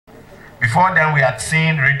Before then, we had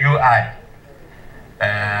seen Radio I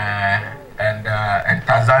and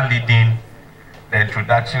Tarzan leading the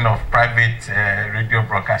introduction of private radio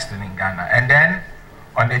broadcasting in Ghana. And then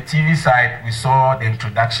on the TV side, we saw the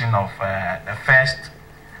introduction of the first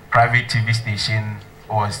private TV station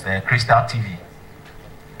was Crystal TV,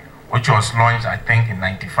 which was launched, I think, in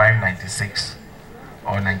 95, 96,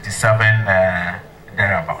 or 97,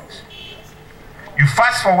 thereabouts. You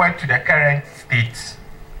fast forward to the current state,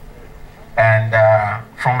 and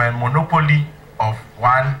from a monopoly of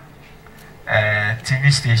one TV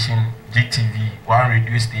station, GTV, one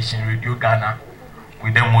radio station, Radio Ghana,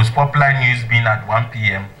 with the most popular news being at 1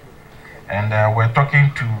 p.m. And we're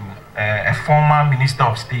talking to a former Minister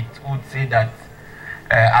of State who would say that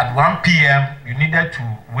at 1 p.m. you needed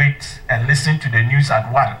to wait and listen to the news at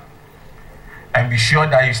 1 and be sure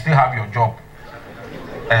that you still have your job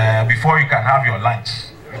before you can have your lunch,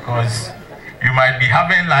 because you might be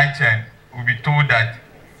having lunch and will be told that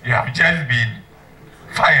you have just been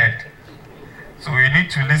fired. So you need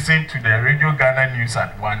to listen to the Radio Ghana news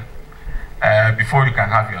at 1 before you can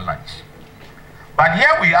have your lunch. But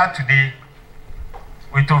here we are today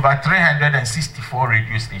with over 364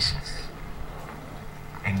 radio stations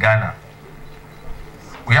in Ghana.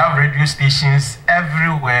 We have radio stations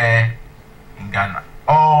everywhere in Ghana.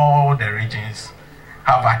 All the regions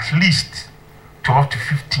have at least 12 to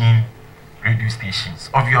 15 radio stations.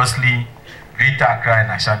 Obviously, Greater Accra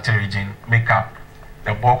and Ashanti region make up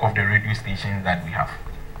the bulk of the radio stations that we have.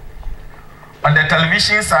 On the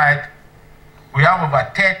television side, we have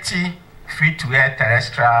over 30 free-to-air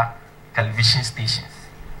terrestrial television stations.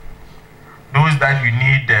 Those that you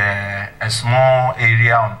need a small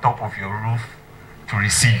area on top of your roof to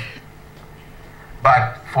receive.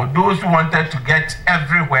 But for those who wanted to get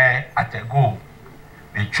everywhere at a go,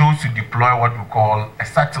 they chose to deploy what we call a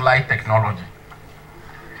satellite technology.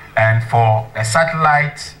 And for the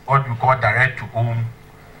satellite, what we call direct-to-home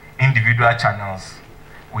individual channels,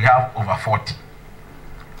 we have over 40.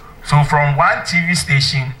 So from one TV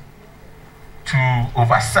station to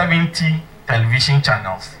over 70 television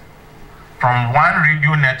channels, from one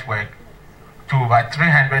radio network to over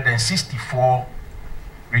 364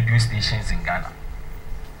 radio stations in Ghana.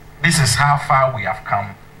 This is how far we have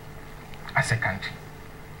come as a country.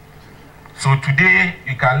 So today,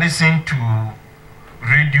 you can listen to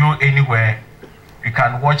radio anywhere, you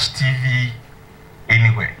can watch TV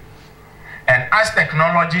anywhere. And as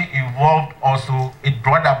technology evolved also, it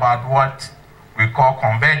brought about what we call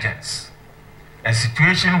convergence. A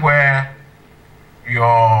situation where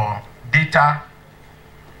your data,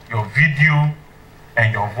 your video,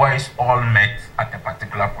 and your voice all met at a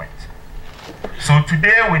particular point. So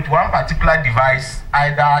today, with one particular device,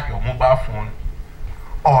 either your mobile phone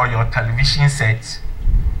or your television set,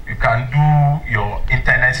 you can do your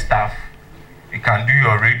internet stuff, you can do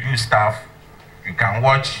your radio stuff, you can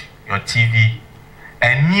watch your TV,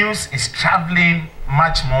 and news is traveling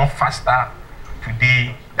much more faster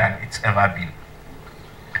today than it's ever been.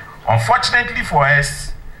 Unfortunately for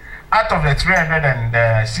us, out of the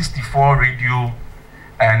 364 radio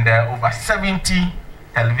and over 70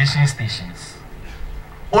 television stations,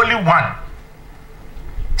 only one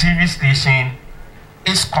TV station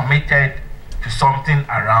is committed to something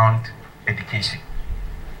around education.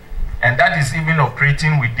 And that is even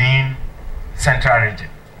operating within Central Region.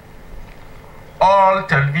 All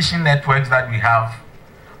television networks that we have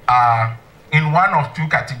are in one of two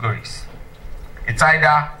categories. It's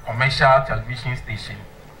either commercial television station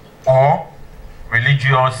or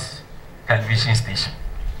religious television station.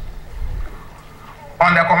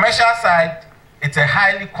 On the commercial side, it's a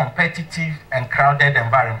highly competitive and crowded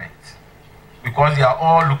environment because they are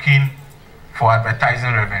all looking for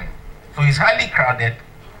advertising revenue. So it's highly crowded,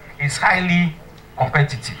 it's highly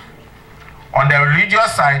competitive. On the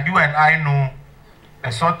religious side, you and I know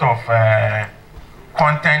the sort of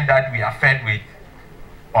content that we are fed with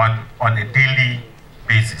on a daily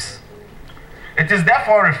basis. It is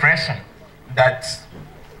therefore refreshing that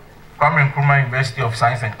Kwame Nkrumah University of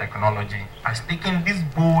Science and Technology has taken this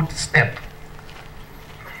bold step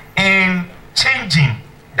in changing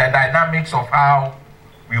the dynamics of how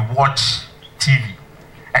we watch TV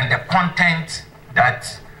and the content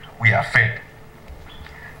that we are fed.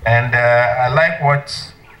 And I like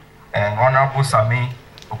what Honourable Sami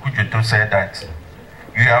Okujoto said, that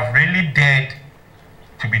you have really dared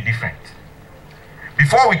to be different.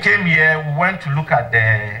 Before we came here, we went to look at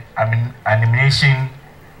the animation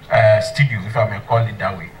studio, if I may call it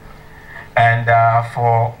that way. And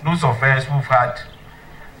for those of us who've had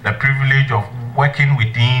the privilege of working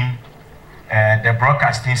within the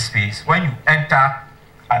broadcasting space, when you enter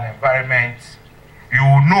an environment, you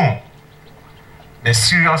will know the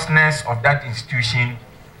seriousness of that institution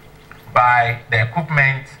by the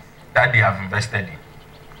equipment that they have invested in.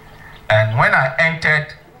 And when I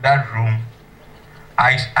entered that room,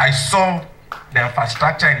 I saw the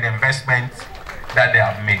infrastructure and the investment that they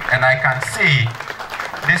have made. And I can say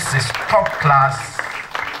this is top class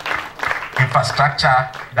infrastructure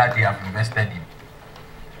that they have invested in.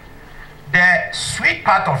 The sweet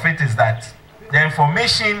part of it is that the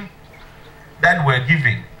information that we're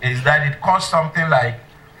giving is that it costs something like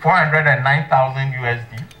 409,000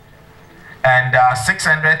 USD and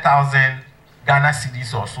 600,000 Ghana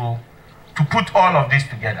cedis or so to put all of this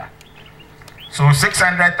together. So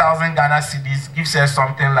 600,000 Ghana cedis gives us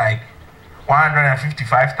something like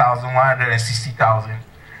 155,000, 160,000.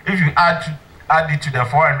 If you add it to the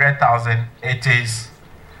 400,000, it is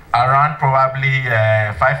around probably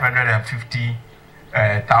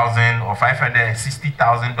 $550,000 or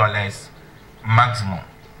 $560,000 maximum.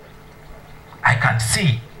 I can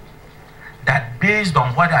see that based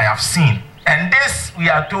on what I have seen, and this we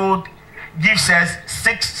are told gives us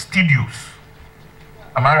 6 studios.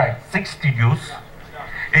 Am I right? 6 studios.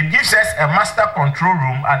 It gives us a master control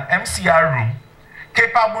room, an MCR room,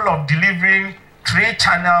 capable of delivering 3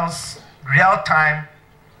 channels, real-time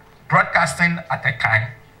broadcasting at a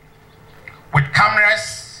time, with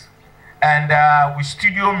cameras and with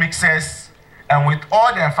studio mixers and with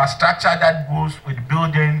all the infrastructure that goes with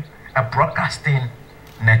building a broadcasting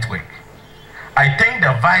network. I think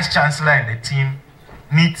the Vice Chancellor and the team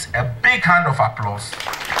needs a big hand of applause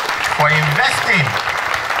for investing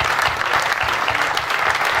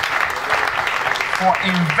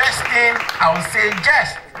I would say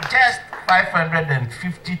just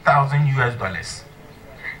 $550,000 US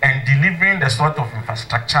and delivering the sort of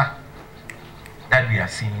infrastructure that we are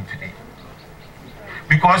seeing today.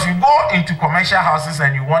 Because you go into commercial houses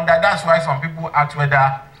and you wonder, that's why some people ask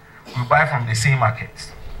whether we buy from the same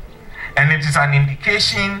markets. And it is an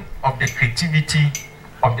indication of the creativity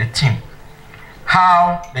of the team.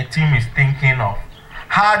 How the team is thinking of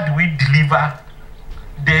how do we deliver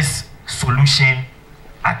this solution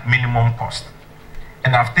at minimum cost.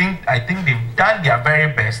 And I think they've done their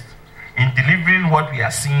very best in delivering what we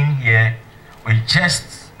are seeing here with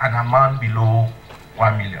just an amount below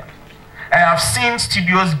 1 million. I have seen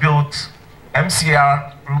studios built,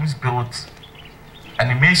 MCR rooms built,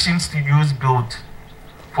 animation studios built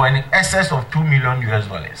for an excess of $2 million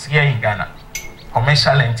US here in Ghana,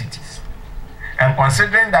 commercial entities. And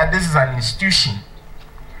considering that this is an institution,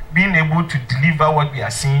 being able to deliver what we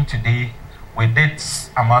are seeing today with this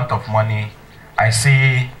amount of money, I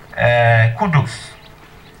say kudos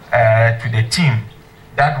to the team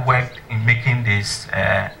that worked in making this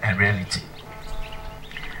a reality.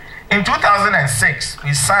 In 2006,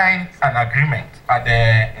 we signed an agreement at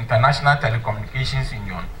the International Telecommunications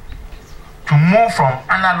Union to move from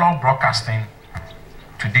analog broadcasting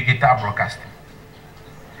to digital broadcasting.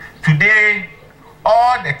 Today,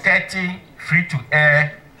 all the 30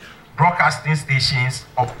 free-to-air broadcasting stations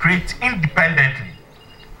operate independently.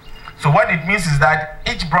 So what it means is that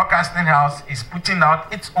each broadcasting house is putting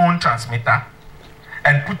out its own transmitter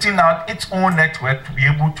and putting out its own network to be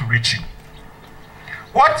able to reach you.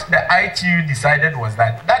 What the ITU decided was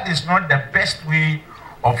that that is not the best way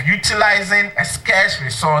of utilizing a scarce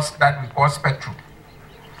resource that we call spectrum.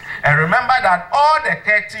 And remember that all the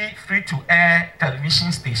 30 free-to-air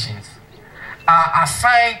television stations are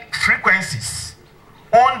assigned frequencies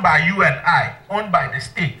owned by you and I, owned by the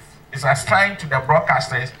states. It's assigned to the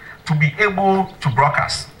broadcasters to be able to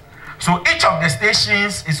broadcast. So each of the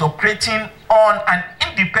stations is operating on an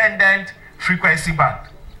independent frequency band.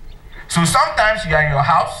 So sometimes you are in your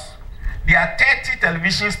house, there are 30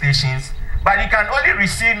 television stations, but you can only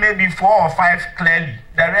receive maybe 4 or 5 clearly.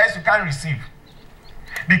 The rest you can't receive,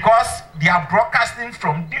 because they are broadcasting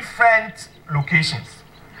from different locations.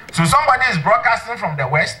 So somebody is broadcasting from the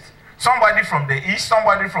west, somebody from the east,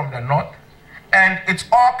 somebody from the north, and it's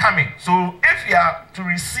all coming. So if you are to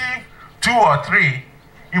receive 2 or 3,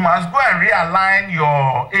 you must go and realign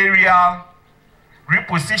your aerial,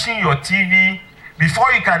 reposition your TV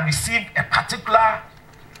before you can receive a particular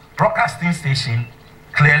broadcasting station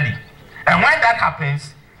clearly. And when that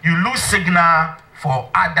happens, you lose signal for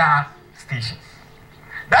other stations.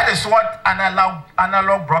 That is what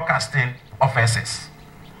analog broadcasting offers us.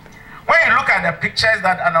 When you look at the pictures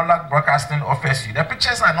that analog broadcasting offers you, the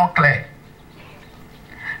pictures are not clear.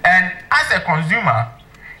 And as a consumer,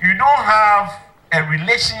 you don't have a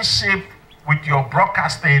relationship with your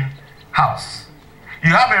broadcasting house. You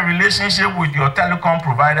have a relationship with your telecom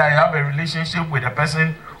provider, you have a relationship with the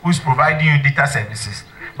person who's providing you data services.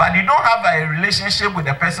 But you don't have a relationship with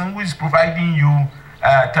the person who is providing you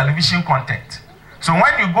television content. So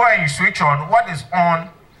when you go and you switch on, what is on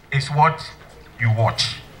is what you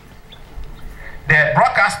watch. The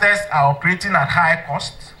broadcasters are operating at high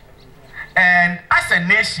cost, and as a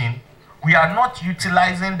nation, we are not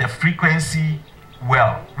utilizing the frequency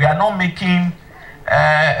well. We are not making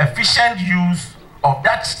efficient use of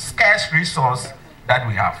that scarce resource that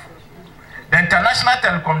we have. The International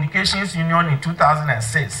Telecommunications Union in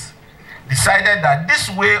 2006 decided that this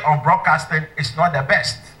way of broadcasting is not the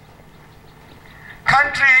best.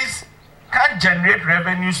 Countries can't generate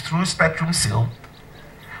revenues through spectrum sale.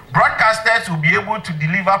 Broadcasters will be able to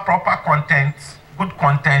deliver proper content, good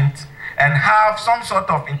content, and have some sort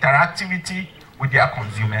of interactivity with their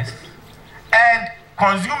consumers. And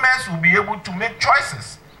consumers will be able to make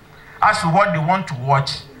choices as to what they want to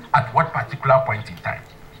watch at what particular point in time.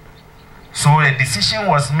 So a decision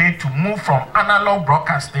was made to move from analog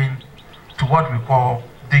broadcasting to what we call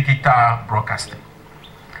digital broadcasting.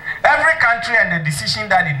 Every country and the decision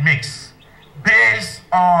that it makes based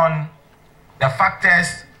on the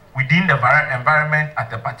factors within the environment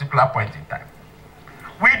at a particular point in time.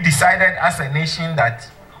 We decided as a nation that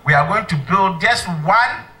we are going to build just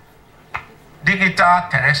one digital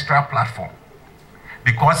terrestrial platform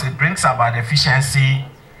because it brings about efficiency,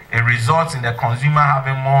 it results in the consumer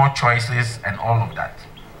having more choices and all of that.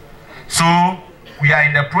 So we are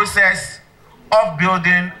in the process of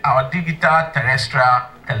building our digital terrestrial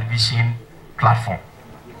television platform.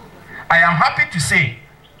 I am happy to say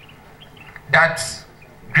that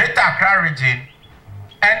Greater Accra region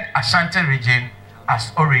and Ashanti region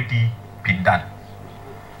has already been done.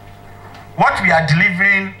 What we are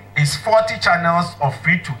delivering is 40 channels of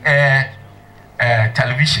free-to-air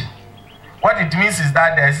television. What it means is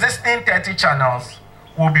that the existing 30 channels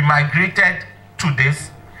will be migrated to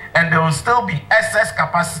this, and there will still be excess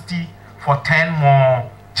capacity for 10 more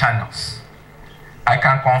channels. I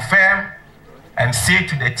can confirm and say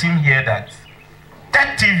to the team here that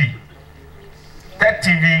TEK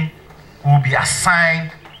TV will be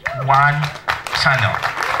assigned one channel.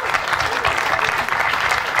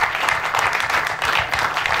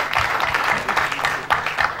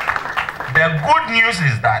 The good news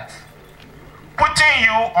is that putting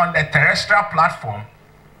you on the terrestrial platform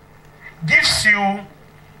gives you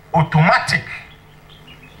automatic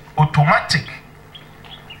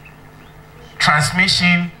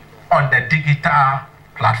transmission on the digital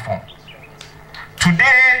platform.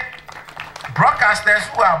 Today, broadcasters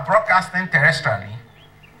who are broadcasting terrestrially,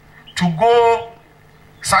 to go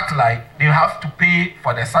satellite, they have to pay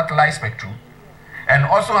for the satellite spectrum and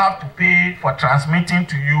also have to pay for transmitting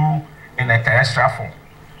to you in a terrestrial form.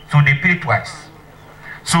 So they pay twice.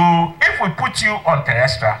 So if we put you on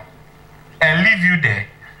terrestrial and leave you there,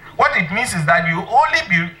 what it means is that you only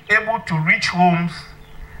be able to reach homes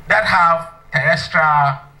that have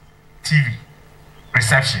terrestrial TV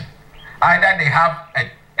reception. Either they have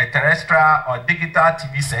a terrestrial or digital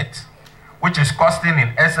TV set, which is costing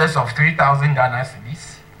in excess of 3,000 Ghana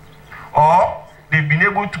cedis, or they've been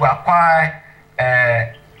able to acquire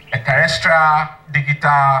a terrestrial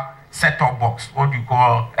digital set-top box, what you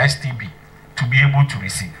call STB, to be able to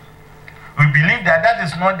receive. We believe that that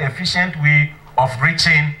is not the efficient way of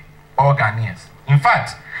reaching all Ghanaians. In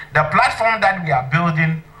fact, the platform that we are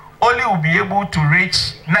building only will be able to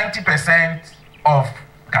reach 90% of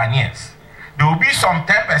Ghanaians. There will be some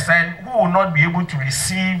 10% who will not be able to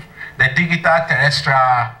receive the digital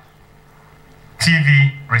terrestrial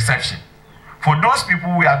TV reception. For those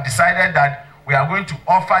people, we have decided that we are going to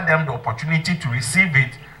offer them the opportunity to receive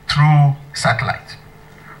it through satellite.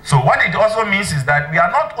 So what it also means is that we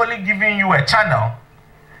are not only giving you a channel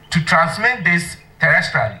to transmit this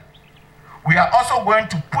terrestrially, we are also going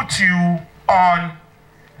to put you on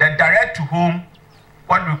the direct-to-home,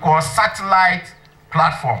 what we call satellite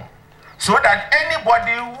platform, so that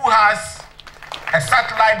anybody who has a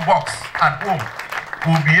satellite box at home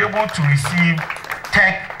will be able to receive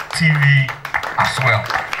TEK TV as well.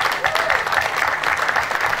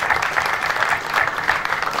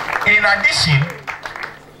 In addition,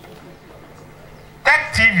 TEK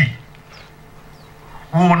TV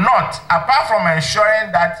will not, apart from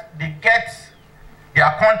ensuring that they get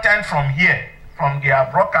their content from here, from their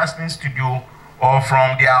broadcasting studio or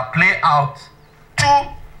from their play out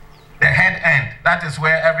to the head end. That is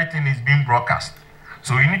where everything is being broadcast.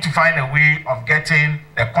 So you need to find a way of getting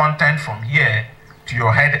the content from here to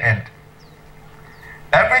your head end.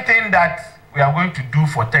 Everything that we are going to do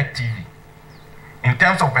for TEK TV, in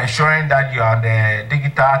terms of ensuring that you are on the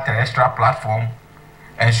digital terrestrial platform,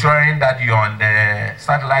 ensuring that you're on the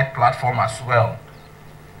satellite platform as well,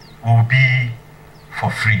 will be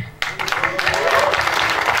for free.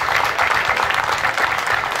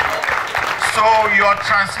 So So your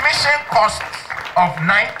transmission cost of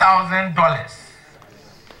 $9,000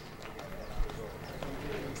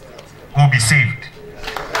 will be saved.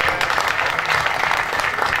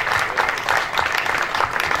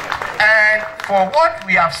 And for what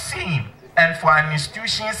we have seen, and for an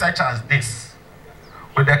institution such as this,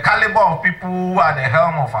 with the caliber of people who are the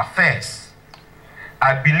helm of affairs,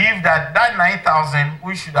 I believe that that 9,000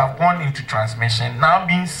 which should have gone into transmission, now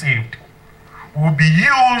being saved, will be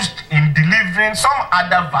used in delivering some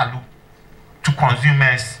other value to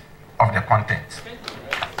consumers of the content.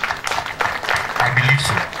 I believe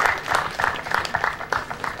so.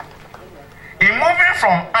 In moving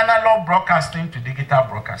from analog broadcasting to digital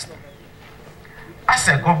broadcasting, as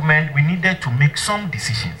a government, we needed to make some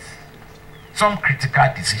decisions, some critical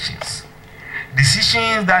decisions.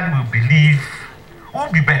 Decisions that we believe will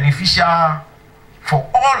be beneficial for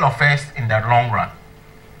all of us in the long run.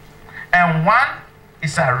 And one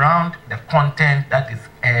is around the content that is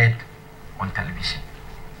aired on television.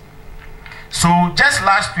 So just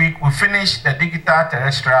last week, we finished the digital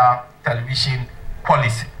terrestrial television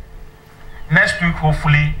policy. Next week,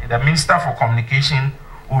 hopefully, the Minister for Communication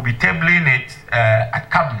will be tabling it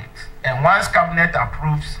at Cabinet. And once Cabinet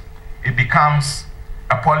approves, it becomes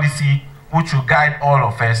a policy which will guide all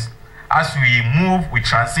of us as we move, we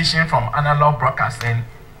transition from analog broadcasting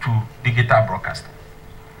to digital broadcasting.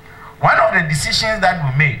 One of the decisions that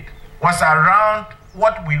we made was around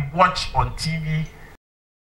what we watch on TV